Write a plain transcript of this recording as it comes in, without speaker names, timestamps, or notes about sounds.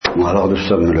Bon, alors nous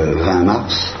sommes le 20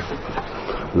 mars,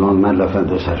 le lendemain de la fête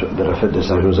de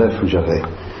Saint-Joseph, où j'avais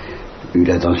eu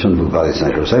l'intention de vous parler de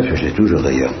Saint-Joseph, et je l'ai toujours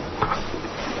d'ailleurs.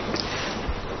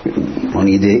 Mon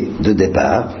idée de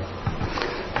départ,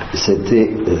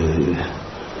 c'était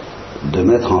de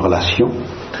mettre en relation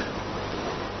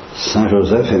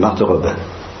Saint-Joseph et Marthe Robin,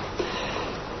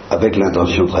 avec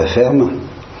l'intention très ferme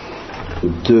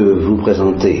de vous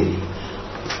présenter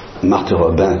Marthe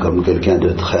Robin comme quelqu'un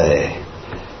de très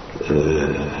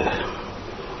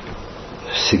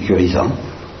sécurisant,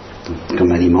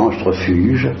 comme un immense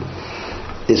refuge,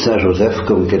 et Saint-Joseph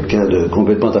comme quelqu'un de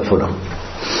complètement affolant.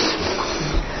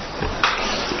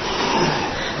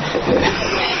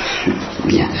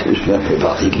 Bien, je fais un peu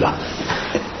partie de là.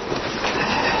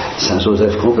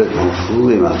 Saint-Joseph complètement fou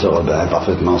et Marthe Robin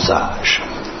parfaitement sage.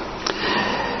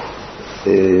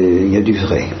 Il y a du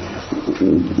vrai.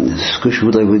 Ce que je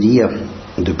voudrais vous dire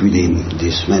depuis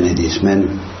des semaines et des semaines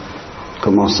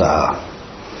commence à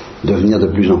devenir de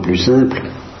plus en plus simple,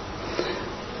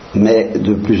 mais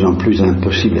de plus en plus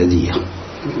impossible à dire.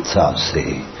 Ça se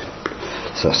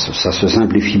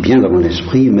simplifie bien dans mon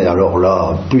esprit, mais alors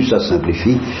là, plus ça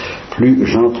simplifie, plus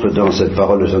j'entre dans cette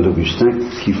parole de Saint Augustin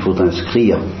qu'il faut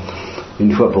inscrire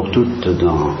une fois pour toutes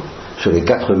sur les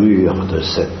 4 murs de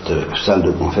cette salle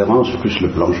de conférence, plus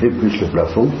le plancher, plus le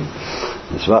plafond,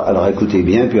 n'est-ce pas? Alors écoutez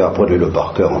bien, puis apprenez-le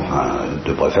par cœur, enfin,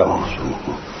 de préférence.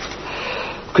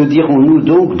 Que dirons-nous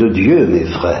donc de Dieu, mes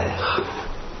frères?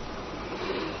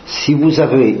 Si vous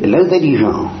avez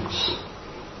l'intelligence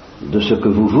de ce que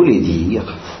vous voulez dire,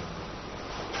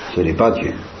 ce n'est pas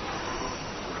Dieu.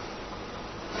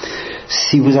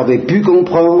 Si vous avez pu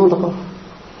comprendre,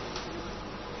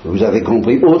 vous avez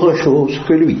compris autre chose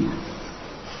que lui.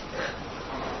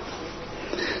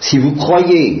 Si vous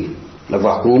croyez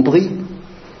l'avoir compris,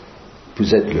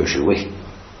 vous êtes le jouet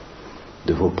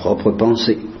de vos propres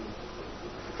pensées.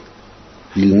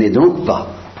 Il n'est donc pas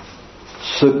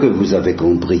ce que vous avez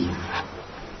compris.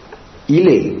 Il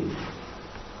est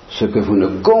ce que vous ne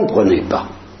comprenez pas.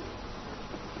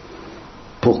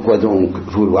 Pourquoi donc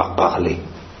vouloir parler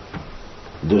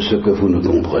de ce que vous ne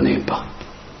comprenez pas?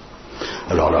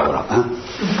 Alors là, voilà, hein?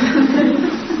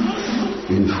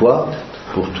 Une fois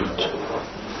pour toutes.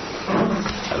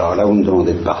 Alors là, vous me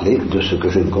demandez de parler de ce que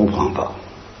je ne comprends pas.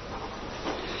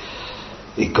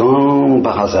 Et quand,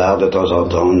 par hasard, de temps en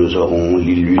temps, nous aurons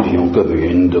l'illusion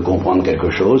commune de comprendre quelque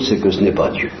chose, c'est que ce n'est pas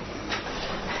Dieu.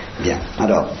 Bien,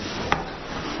 alors,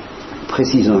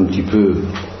 précisons un petit peu,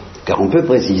 car on peut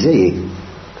préciser,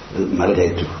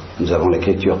 malgré tout. Nous avons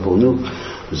l'Écriture pour nous,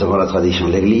 nous avons la tradition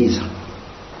de l'Église,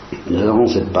 nous avons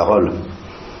cette parole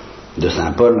de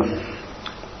Saint Paul,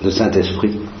 le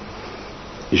Saint-Esprit,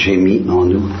 gémit en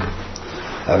nous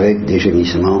avec des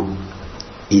gémissements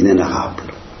inénarrables.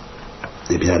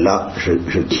 Et bien là,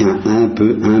 je tiens un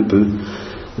peu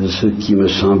ce qui me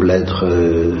semble être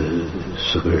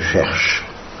ce que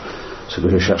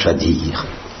je cherche à dire.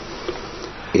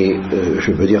 Et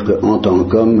je peux dire qu'en tant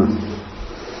qu'homme,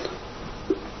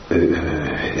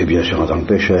 et bien sûr en tant que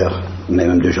pécheur, mais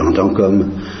même déjà en tant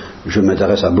qu'homme, je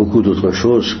m'intéresse à beaucoup d'autres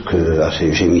choses qu'à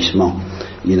ces gémissements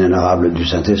inénarrables du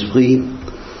Saint-Esprit.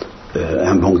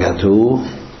 Un bon gâteau,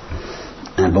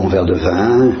 un bon verre de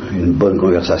vin, une bonne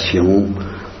conversation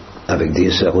avec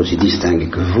des sœurs aussi distinguées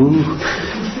que vous,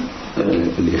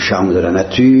 les charmes de la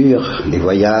nature, les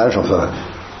voyages, enfin,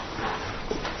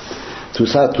 tout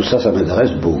ça, ça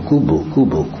m'intéresse beaucoup.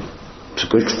 Ce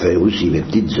que je fais aussi, mes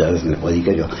petites œuvres, mes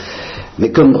prédications.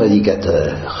 Mais comme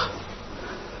prédicateur,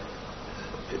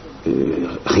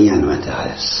 rien ne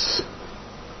m'intéresse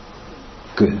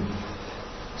que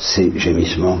ces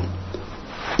gémissements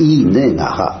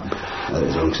inénarrables.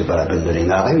 Donc c'est pas la peine de les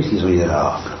narrer puisqu'ils sont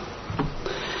inénarrables.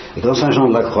 Et quand Saint Jean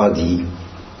de la Croix dit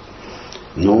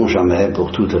non, jamais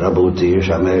pour toute la beauté,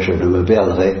 jamais je ne me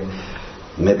perdrai,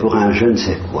 mais pour un je ne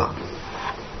sais quoi,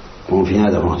 on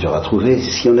vient d'aventure à trouver.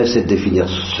 Si on essaie de définir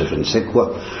ce je ne sais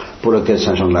quoi, pour lequel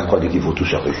Saint Jean de la Croix dit qu'il faut tout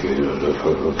sacrifier,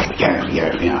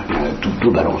 rien,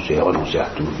 tout balancer, renoncer à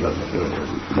tout.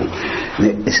 Bon.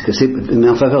 Mais est-ce que mais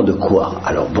en faveur de quoi?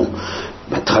 Alors bon,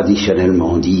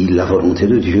 traditionnellement on dit la volonté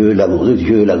de Dieu, l'amour de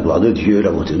Dieu, la gloire de Dieu,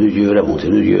 la beauté de Dieu, la bonté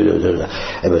de Dieu.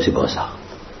 Eh bien c'est pas ça.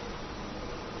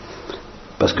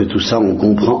 Parce que tout ça on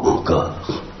comprend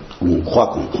encore, ou on croit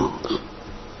comprendre.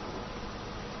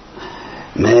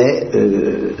 Mais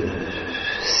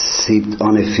c'est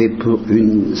en effet pour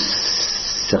une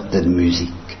certaine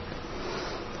musique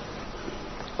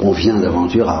qu'on vient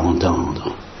d'aventure à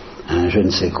entendre, un je ne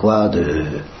sais quoi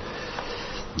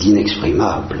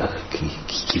d'inexprimable,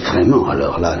 qui vraiment,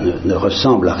 alors là, ne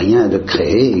ressemble à rien de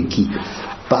créé et qui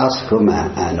passe comme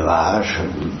un nuage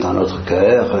dans notre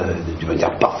cœur, d'une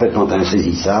manière parfaitement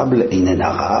insaisissable,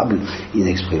 inénarrable,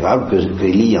 inexprimable, que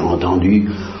Élie a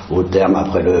entendu au terme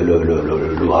après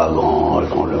l'ouragan, le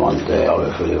tremblement de terre,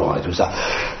 le feu des vents et tout ça.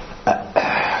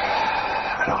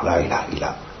 Alors là,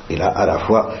 il a à la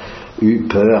fois eu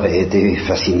peur et été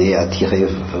fasciné, attiré,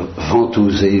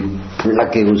 ventousé,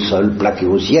 plaqué au sol, plaqué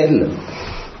au ciel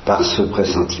par ce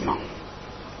pressentiment.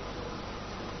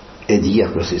 Et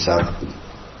dire que c'est ça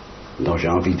dont j'ai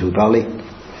envie de vous parler,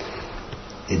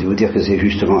 et de vous dire que c'est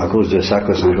justement à cause de ça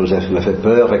que Saint Joseph me fait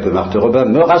peur et que Marthe Robin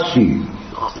me rassure.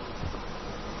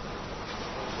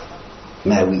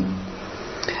 Mais oui,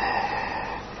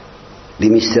 les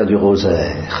mystères du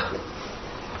rosaire,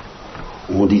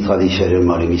 on dit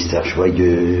traditionnellement les mystères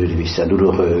joyeux, les mystères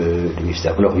douloureux, les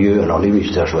mystères glorieux. Alors les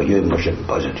mystères joyeux, moi j'aime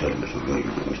pas les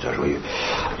mystères joyeux.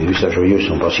 Les mystères joyeux ne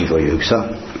sont pas si joyeux que ça.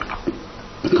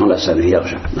 Quand la Sainte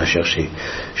Vierge a cherché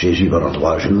Jésus pendant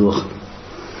 3 jours,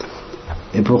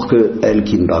 et pour que elle,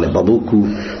 qui ne parlait pas beaucoup,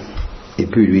 ait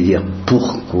pu lui dire «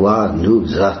 Pourquoi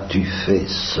nous as-tu fait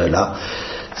cela ?»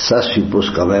 Ça suppose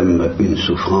quand même une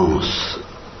souffrance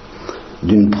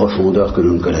d'une profondeur que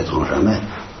nous ne connaîtrons jamais.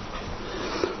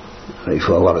 Il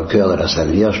faut avoir le cœur de la Sainte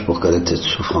Vierge pour connaître cette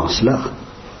souffrance-là.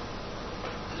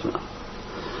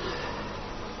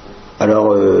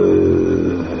 Alors,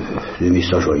 les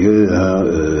mystères joyeux,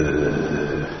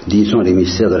 disons les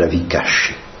mystères de la vie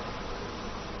cachée.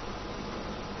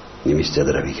 Les mystères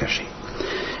de la vie cachée.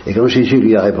 Et quand Jésus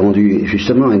lui a répondu,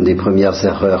 justement, une des premières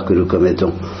erreurs que nous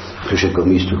commettons, que j'ai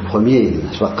commises tout premier,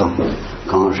 n'est-ce pas,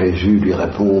 quand Jésus lui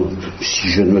répond, si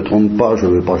je ne me trompe pas, je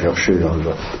ne vais pas chercher,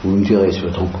 vous me direz si je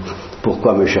me trompe,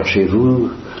 pourquoi me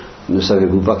cherchez-vous? Ne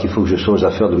savez-vous pas qu'il faut que je sois aux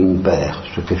affaires de mon Père?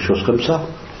 C'est quelque chose comme ça.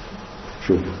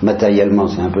 Matériellement,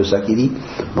 c'est un peu ça qu'il dit.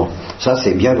 Bon, ça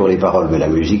c'est bien pour les paroles, mais la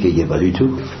musique, il n'y est pas du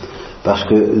tout. Parce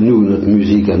que nous, notre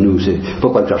musique à nous, c'est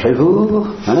pourquoi me cherchez-vous,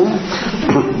 hein?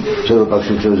 Je ne veux pas que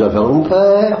je sois aux affaires de mon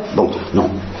Père. Bon, non,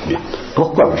 bien.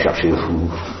 Pourquoi me cherchez-vous?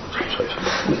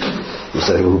 Ne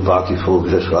savez-vous pas qu'il faut que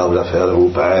je sois aux affaires de mon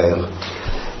Père?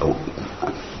 Bon,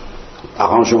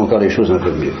 arrangeons encore les choses un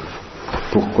peu mieux.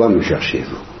 Pourquoi me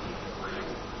cherchez-vous?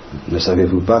 Ne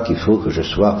savez-vous pas qu'il faut que je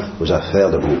sois aux affaires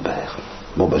de mon Père?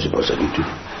 Bon, ben c'est pas ça du tout.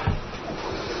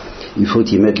 Il faut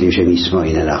y mettre les gémissements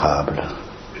inénarrables,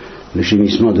 le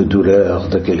gémissement de douleur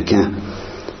de quelqu'un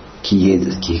qui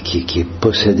est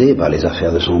possédé par les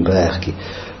affaires de son Père, qui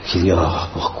dit, oh,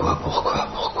 pourquoi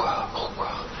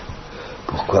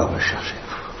me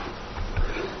cherchez-vous?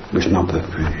 Mais je n'en peux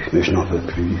plus,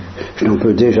 je n'en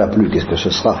peux déjà plus, qu'est-ce que ce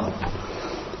sera?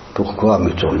 Pourquoi me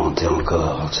tourmenter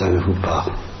encore? Ne savez-vous pas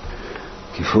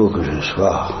qu'il faut que je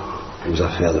sois aux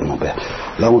affaires de mon Père?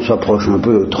 Là on s'approche un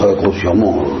peu, très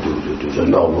grossièrement, des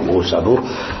énormes gros sabots,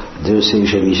 de ces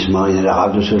gémissements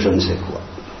inénarrables, de ce je ne sais quoi.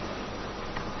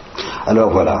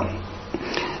 Alors voilà,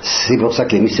 c'est pour ça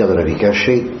que les mystères de la vie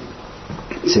cachée,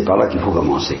 c'est par là qu'il faut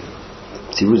commencer.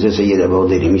 Si vous essayez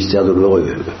d'aborder les mystères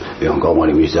douloureux, et encore moins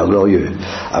les mystères glorieux,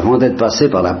 avant d'être passé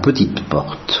par la petite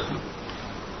porte,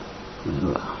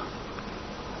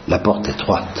 la porte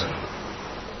étroite,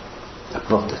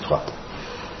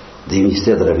 des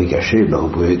mystères de la vie cachée, ben vous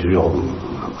pouvez toujours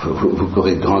vous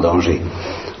courir de grands dangers.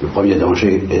 Le premier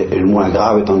danger est le moins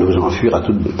grave étant de vous enfuir à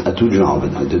toutes jambes,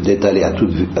 d'étaler à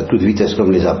toute vitesse comme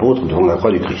les apôtres devant la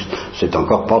croix du Christ. C'est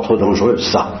encore pas trop dangereux,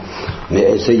 ça.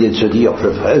 Mais essayez de se dire, je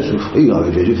ferai souffrir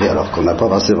avec Jésus, alors qu'on n'a pas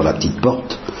passé par la petite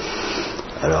porte.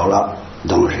 Alors là,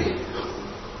 danger.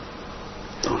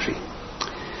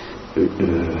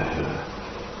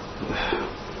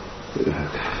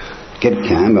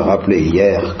 Quelqu'un me rappelait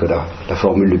hier que la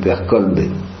formule du Père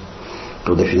Colbet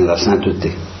pour définir la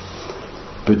sainteté,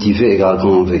 petit v égale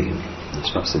grand V,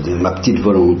 n'est-ce pas? C'est-à-dire ma petite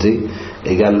volonté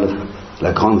égale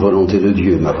la grande volonté de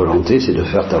Dieu. Ma volonté, c'est de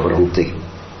faire ta volonté,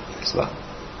 n'est-ce pas?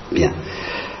 Bien.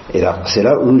 Et là, c'est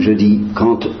là où je dis,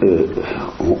 quand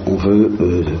on veut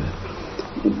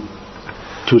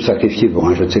tout sacrifier pour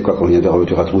un je ne sais quoi qu'on vient de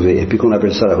retour à trouver, et puis qu'on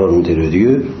appelle ça la volonté de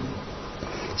Dieu,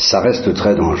 ça reste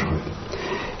très dangereux.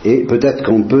 Et peut-être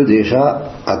qu'on peut déjà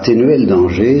atténuer le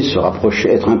danger, se rapprocher,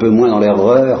 être un peu moins dans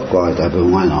l'erreur, être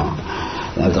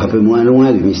un peu moins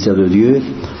loin du mystère de Dieu,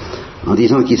 en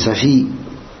disant qu'il s'agit,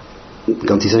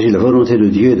 quand il s'agit de la volonté de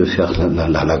Dieu, de faire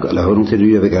la volonté de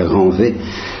Dieu avec un grand V,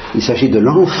 il s'agit de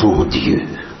l'enfant Dieu.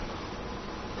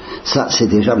 Ça, c'est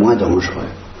déjà moins dangereux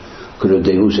que le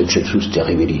Deus et Jesus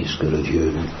terribilis, que le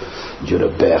Dieu le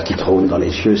Père qui trône dans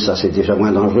les cieux. Ça, c'est déjà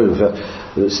moins dangereux.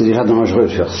 C'est déjà dangereux de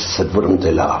faire cette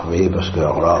volonté-là, vous voyez, parce que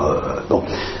alors là, bon.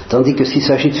 Tandis que s'il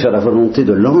s'agit de faire la volonté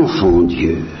de l'enfant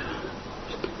Dieu,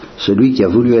 celui qui a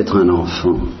voulu être un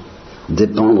enfant,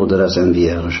 dépendre de la Sainte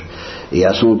Vierge, et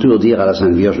à son tour dire à la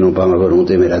Sainte Vierge, non pas ma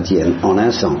volonté mais la tienne, en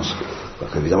un sens.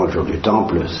 Parce qu'évidemment, le jour du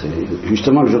Temple, c'est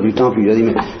justement le jour du Temple, il lui a dit,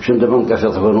 mais je ne demande qu'à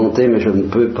faire ta volonté, mais je ne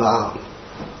peux pas.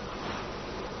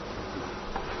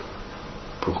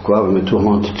 Pourquoi me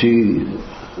tourmentes-tu?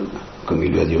 Comme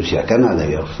il lui a dit aussi à Cana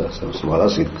d'ailleurs, voilà,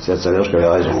 c'est cette Sainte Vierge qui avait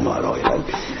raison. Bon, alors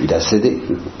il a cédé,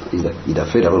 il a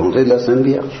fait la volonté de la Sainte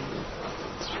Vierge.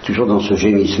 Toujours dans ce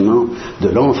gémissement de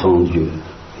l'enfant Dieu.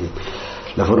 Et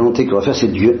la volonté qu'on va faire,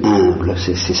 c'est Dieu humble,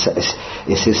 c'est ça,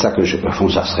 et c'est ça que au fond,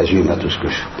 ça se résume à tout ce que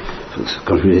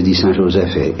quand je vous ai dit Saint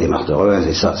Joseph et Marthe Robin,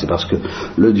 c'est ça, c'est parce que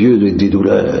le Dieu des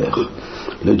douleurs,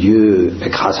 le Dieu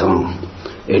écrasant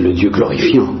et le Dieu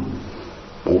glorifiant,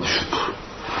 bon,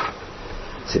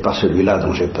 c'est pas celui-là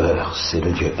dont j'ai peur, c'est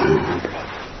le Dieu humble.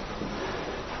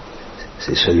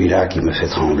 C'est celui-là qui me fait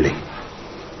trembler.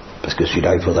 Parce que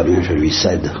celui-là, il faudra bien que je lui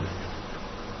cède.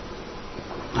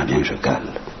 Il faudra bien que je cale.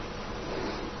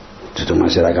 Tout au moins,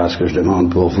 c'est la grâce que je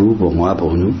demande pour vous, pour moi,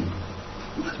 pour nous.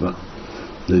 N'est-ce pas?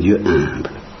 Le Dieu humble.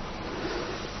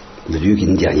 Le Dieu qui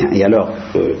ne dit rien. Et alors,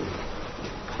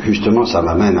 justement, ça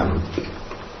m'amène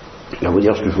à vous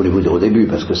dire ce que je voulais vous dire au début,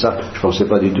 parce que ça, je ne pensais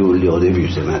pas du tout vous le dire au début,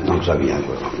 c'est maintenant que ça vient,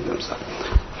 comme ça.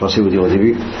 Je pensais vous dire au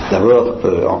début, d'abord,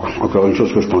 encore une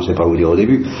chose que je ne pensais pas vous dire au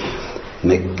début,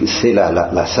 mais c'est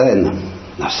la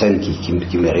scène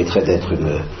qui mériterait d'être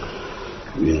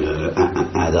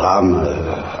un drame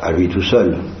à lui tout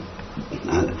seul,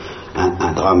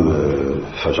 un drame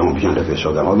faisant bien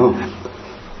l'épaisseur d'un roman,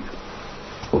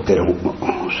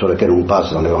 sur lequel on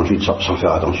passe dans l'évangile sans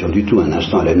faire attention du tout un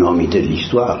instant à l'énormité de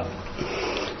l'histoire.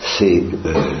 C'est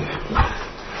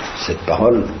cette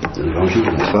parole de l'évangile,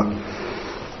 n'est-ce pas?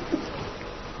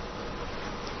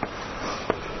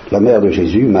 La mère de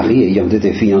Jésus, Marie, ayant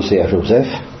été fiancée à Joseph,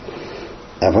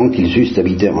 avant qu'ils eussent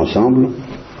habité ensemble,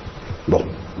 bon,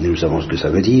 nous savons ce que ça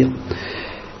veut dire,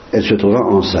 elle se trouva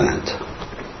enceinte,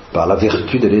 par la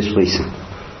vertu de l'Esprit Saint.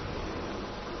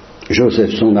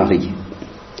 Joseph, son mari,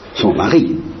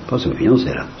 pas son fiancé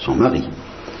là, son mari.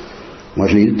 Moi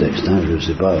je lis le texte, je ne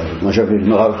sais pas, moi je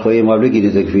me croyais moi qu'il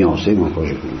était fiancé,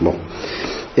 bon,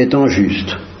 étant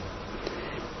juste,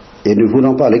 et ne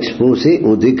voulant pas l'exposer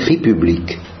au décrit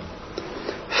public,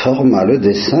 forma le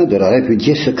dessein de la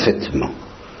répudier secrètement.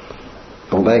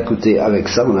 Bon ben écoutez, avec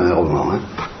ça on a un roman,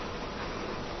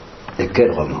 Et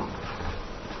quel roman?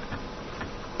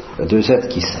 Deux êtres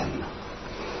qui s'aiment.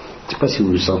 Je ne sais pas si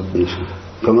vous le sentez,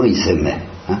 comment ils s'aimaient,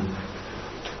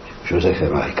 Joseph et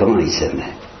Marie, comment ils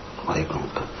s'aimaient. Vous vous rendez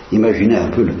compte? Imaginez un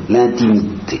peu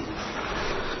l'intimité.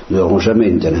 Nous n'aurons jamais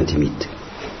une telle intimité.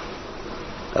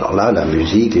 Alors là, la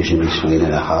musique, les gémissements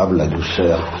inénarrables, la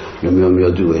douceur, le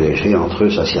murmure doux et léger, entre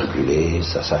eux, ça circulait,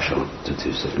 ça chante,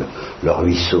 le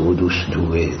ruisseau doux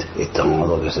et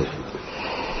tendre.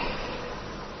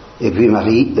 Et puis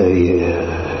Marie,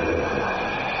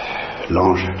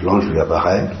 l'ange lui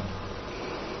apparaît.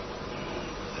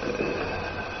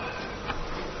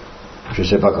 Je ne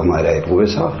sais pas comment elle a éprouvé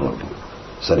ça.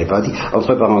 Ça n'est pas dit.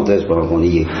 Entre parenthèses, pendant qu'on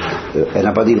y est, elle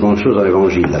n'a pas dit grand-chose dans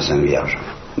l'Évangile, la Sainte Vierge.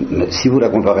 Mais si vous la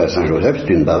comparez à Saint Joseph,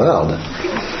 c'est une bavarde.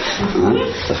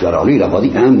 Parce que alors lui, il n'a pas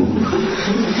dit un mot.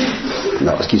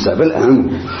 Non, ce qui s'appelle un mot.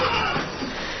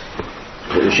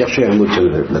 Cherchez un mot de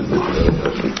Joseph là-dedans.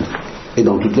 Et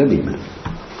dans toute la Bible.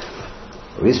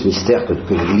 Vous voyez ce mystère que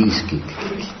l'Église,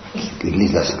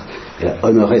 l'Église elle a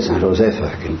honoré Saint Joseph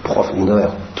avec une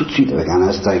profondeur, tout de suite, avec un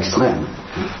instinct extrême.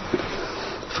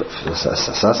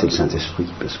 Ça c'est le Saint-Esprit,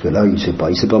 parce que là, il ne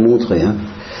s'est pas montré.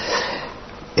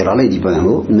 Et alors là, il ne dit pas un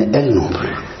mot, mais elle non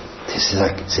plus.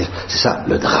 C'est ça,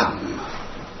 le drame.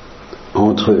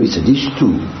 Entre eux, ils se disent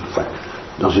tout,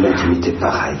 dans une intimité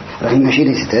pareille. Alors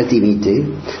imaginez cette intimité,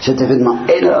 cet événement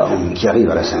énorme qui arrive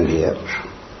à la Sainte Vierge,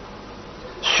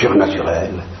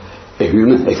 surnaturel, et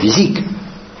humain, et physique.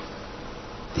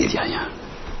 Il ne dit rien.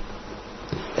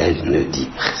 Elle ne dit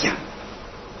rien.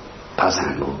 Pas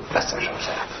un mot à Saint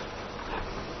Joseph.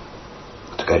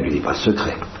 En tout cas, elle ne lui dit pas le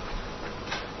secret.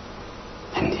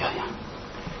 Elle ne dit rien.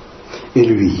 Et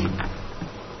lui,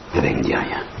 il ne dit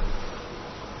rien.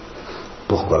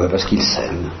 Pourquoi? Parce qu'ils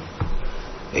s'aiment.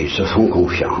 Et ils se font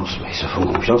confiance. Mais ils se font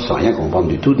confiance sans rien comprendre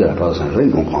du tout de la part de Saint Joseph. Il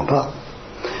ne comprend pas.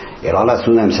 Et alors là,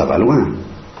 tout de même, ça va loin.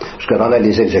 Parce que alors là,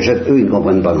 les exégètes, eux, ils ne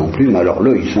comprennent pas non plus, mais alors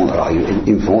là, ils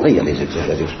me font rire, les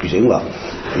exégètes, excusez-moi.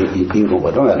 Ils ne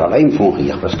comprennent pas, mais alors là, ils me font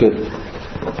rire, parce que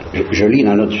je lis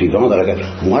la note suivante, dans laquelle,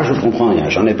 moi, je ne comprends rien.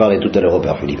 J'en ai parlé tout à l'heure au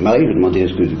Père Philippe Marie, je lui ai demandé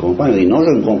est-ce que tu comprends, il m'a dit non, je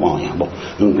ne comprends rien. Bon,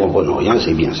 nous ne comprenons rien,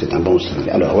 c'est bien, c'est un bon signe.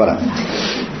 Alors voilà.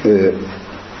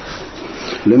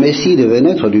 Le Messie devait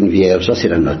naître d'une vierge, ça c'est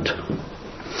la note.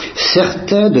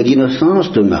 Certain de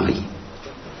l'innocence de Marie.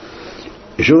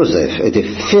 Joseph était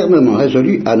fermement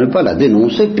résolu à ne pas la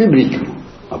dénoncer publiquement.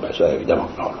 Ah ben ça évidemment,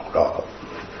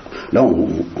 là on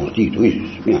se dit oui,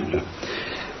 c'est bien.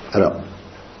 Alors,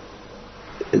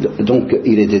 donc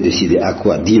il était décidé à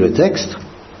quoi dit le texte.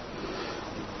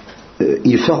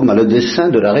 Il forma le dessein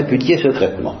de la répudier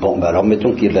secrètement. Bon, ben alors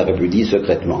mettons qu'il la répudie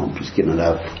secrètement, puisqu'il en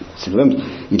a...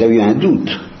 il a eu un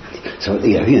doute.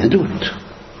 Il a eu un doute.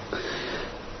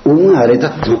 Au moins à l'état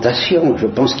de tentation, je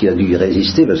pense qu'il a dû y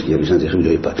résister, parce qu'il a eu Saint-Esprit,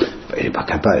 il n'est pas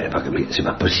capable, c'est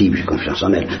pas possible, j'ai confiance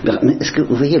en elle. Mais est-ce que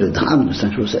vous voyez le drame de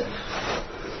Saint-Joseph?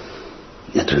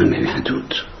 Il a tout de même eu un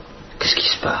doute. Qu'est-ce qui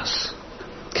se passe?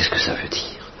 Qu'est-ce que ça veut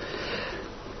dire?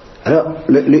 Alors,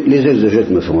 les exégètes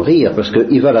me font rire, parce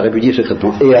qu'il va la répudier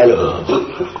secrètement. Et alors?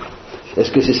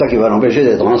 Est-ce que c'est ça qui va l'empêcher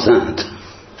d'être enceinte?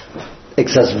 Et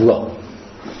que ça se voit?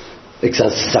 Et que ça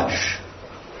se sache?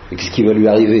 Et qu'est-ce qui va lui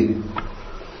arriver?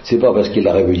 C'est pas parce qu'il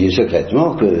l'a répudié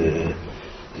secrètement que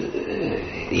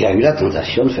il a eu la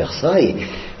tentation de faire ça et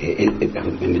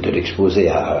de l'exposer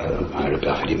à le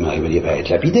père Philippe Marie me dit va être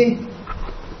lapidé.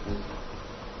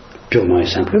 Purement et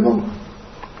simplement.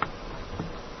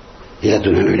 Il a tout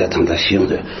de même eu la tentation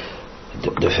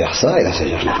de faire ça, et la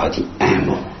Seigneur n'a pas dit un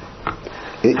mot.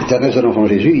 Et Thérèse de l'Enfant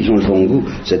Jésus, ils ont le bon goût,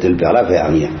 c'était le père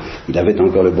Lavergne. Il avait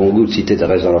encore le bon goût de citer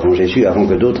Thérèse de l'Enfant Jésus avant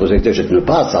que d'autres exégètes ne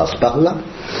passent par là,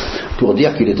 pour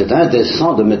dire qu'il était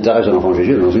indécent de mettre Thérèse de l'Enfant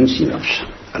Jésus dans une synopse.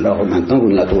 Alors maintenant, vous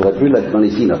ne la trouverez plus là dans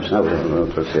les synopses, hein,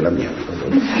 c'est la mienne.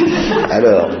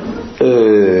 Alors,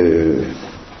 le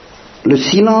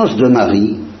silence de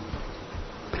Marie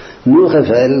nous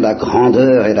révèle la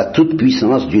grandeur et la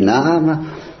toute-puissance d'une âme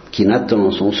qui n'attend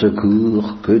son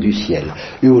secours que du ciel.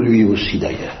 Et lui aussi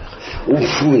d'ailleurs. Au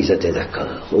fond, ils étaient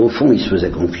d'accord. Au fond, ils se faisaient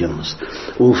confiance.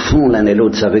 Au fond, l'un et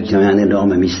l'autre savaient qu'il y avait un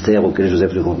énorme mystère auquel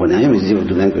Joseph ne comprenait rien, mais ils disaient, il faut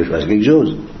tout de même que je fasse quelque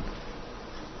chose.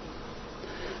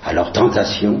 Alors,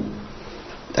 tentation,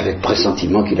 avec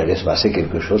pressentiment qu'il allait se passer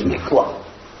quelque chose, mais quoi?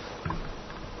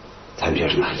 Saint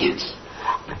Vierge n'a rien dit.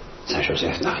 Saint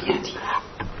Joseph n'a rien dit.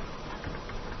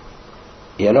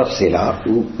 Et alors c'est là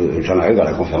où j'en arrive à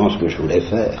la conférence que je voulais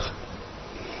faire.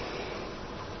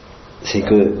 C'est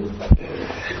que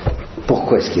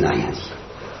pourquoi est-ce qu'il n'a rien dit?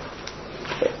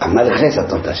 Malgré sa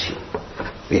tentation.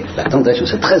 Et la tentation,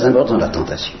 c'est très important la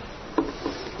tentation.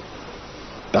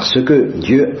 Parce que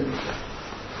Dieu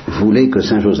voulait que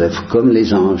Saint Joseph, comme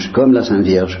les anges, comme la Sainte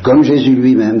Vierge, comme Jésus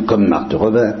lui-même, comme Marthe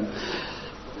Robin,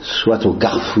 soit au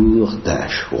carrefour d'un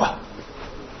choix.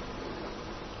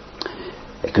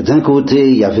 Et que d'un côté,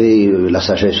 il y avait la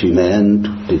sagesse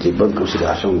humaine, toutes les bonnes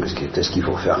considérations, qu'est-ce qu'il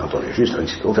faut faire quand on est juste,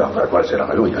 qu'est-ce qu'il faut faire, quoi, c'est la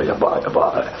raison, il n'y a pas,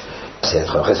 c'est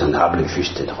être raisonnable,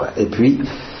 juste et droit. Et puis,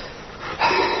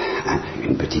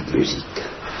 une petite musique,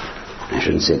 un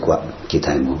je ne sais quoi, qui est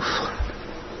un gouffre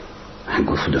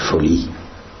de folie,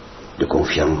 de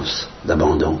confiance,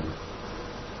 d'abandon.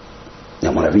 Et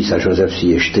à mon avis, Saint Joseph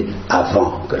s'y est jeté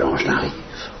avant que l'ange n'arrive.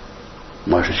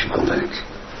 Moi, je suis convaincu.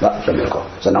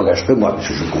 Ça n'engage que moi, parce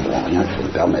que je ne comprends rien, je peux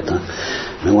me permettre. Hein.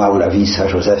 Mais moi, à mon avis, Saint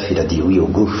Joseph, il a dit oui au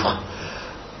gouffre.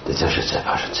 De dire, je ne sais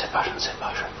pas,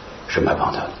 je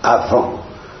m'abandonne. Avant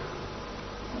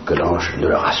que l'ange ne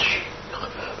le rassure.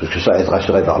 Parce que ça, être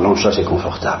rassuré par l'ange, ça c'est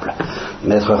confortable.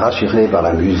 Mais être rassuré par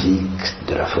la musique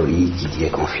de la folie qui dit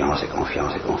confiance.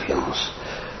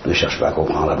 Ne cherche pas à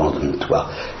comprendre, abandonne-toi.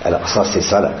 Alors ça, c'est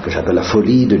ça là, que j'appelle la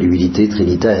folie de l'humilité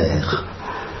trinitaire.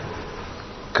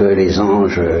 Que les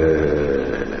anges...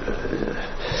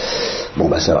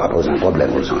 ça va poser un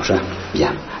problème aux anges. Hein.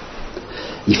 Bien.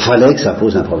 Il fallait que ça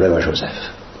pose un problème à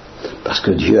Joseph. Parce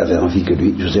que Dieu avait envie que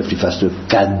Joseph lui fasse le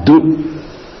cadeau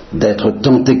d'être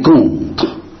tenté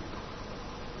contre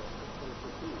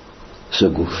ce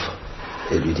gouffre.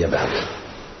 Et lui dire,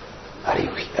 allez,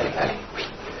 oui.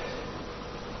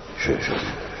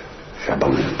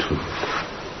 J'abandonne tout.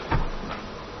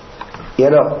 Et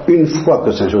alors, une fois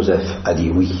que Saint Joseph a dit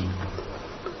oui,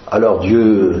 alors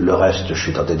Dieu, le reste, je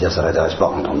suis tenté de dire, ça n'intéresse pas,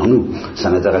 entendons-nous,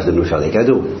 ça m'intéresse de nous faire des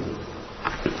cadeaux.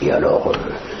 Et alors,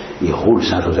 il roule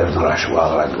Saint Joseph dans la joie,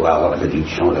 dans la gloire, dans la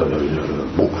bénédiction,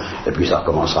 et puis ça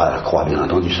recommencera à la croix, bien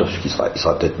entendu, sauf qu'il sera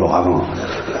peut-être mort avant,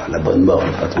 la bonne mort,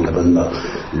 le patron de la bonne mort.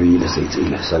 Lui,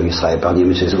 ça lui sera épargné,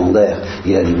 mais c'est secondaire.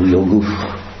 Il a dit oui au gouffre.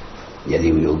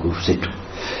 C'est tout.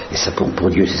 Et ça, pour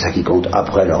Dieu, c'est ça qui compte.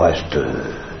 Après, le reste...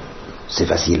 c'est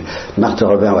facile. Marthe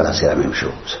Robin, voilà, c'est la même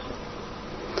chose.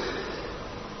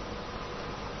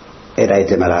 Elle a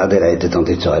été malade, elle a été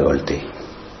tentée de se révolter.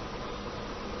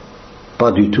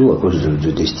 Pas du tout à cause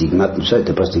des stigmates, tout ça, elle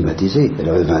n'était pas stigmatisée. Elle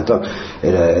avait 20 ans,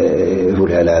 elle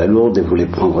voulait aller à la Lourdes,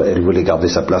 elle voulait garder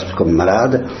sa place comme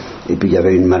malade, et puis il y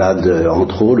avait une malade en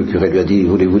trop, le curé lui a dit,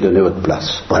 voulez-vous donner votre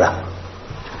place? Voilà.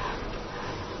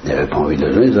 Elle n'avait pas envie de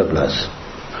donner sa place.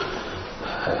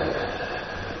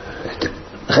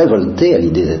 révoltée à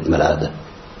l'idée d'être malade,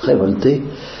 révoltée.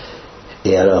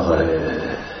 Et alors,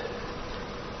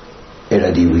 elle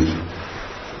a dit oui.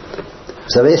 Vous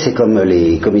savez, c'est comme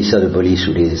les commissaires de police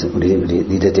ou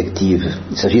les détectives.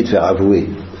 Il s'agit de faire avouer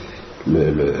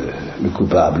le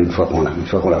coupable une fois qu'on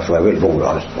l'a fait avouer. Bon, le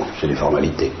reste, bon, c'est des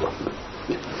formalités, quoi.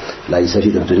 Là, il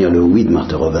s'agit d'obtenir le oui de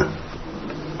Marthe Robin.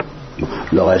 Bon,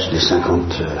 le reste, les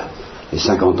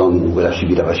 50 ans où elle a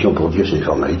subi la passion pour Dieu, c'est des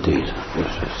formalités.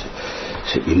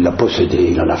 Il l'a possédé,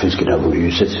 il en a fait ce qu'il a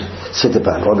voulu. C'était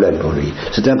pas un problème pour lui.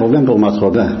 C'était un problème pour Marthe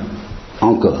Robin.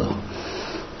 Encore.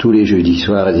 Tous les jeudis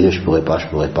soirs, elle disait je pourrais pas.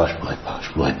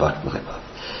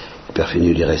 Le Père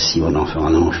Fénu dirait si mon enfant,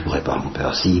 non, je pourrais pas, mon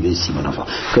Père, si, mais si mon enfant.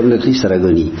 Comme le Christ à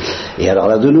l'agonie. Et alors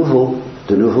là, de nouveau,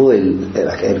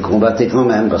 elle combattait quand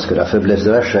même, parce que la faiblesse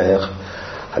de la chair.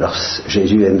 Alors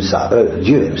Jésus aime ça,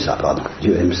 Dieu aime ça.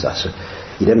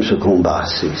 Il aime ce combat,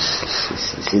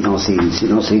 c'est dans ses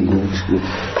goûts.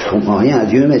 Je comprends rien à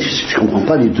Dieu, mais je comprends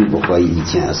pas du tout pourquoi il y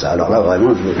tient à ça. Alors là,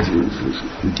 vraiment,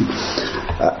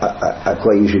 à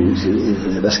quoi il joue?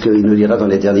 Parce qu'il nous dira dans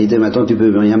l'éternité, maintenant tu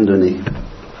peux rien me donner.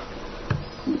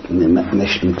 Mais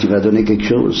tu m'as donné quelque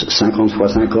chose, 50 fois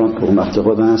 50 pour Marthe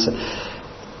Robin.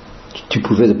 Tu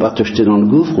pouvais pas te jeter dans le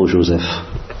gouffre, oh Joseph.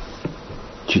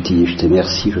 Tu t'y es jeté,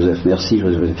 merci Joseph,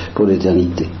 pour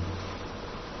l'éternité.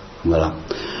 Voilà.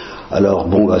 Alors,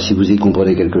 bon, bah, si vous y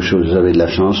comprenez quelque chose, vous avez de la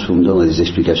chance, vous me donnerez des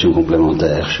explications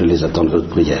complémentaires. Je les attends de votre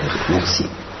prière. Merci.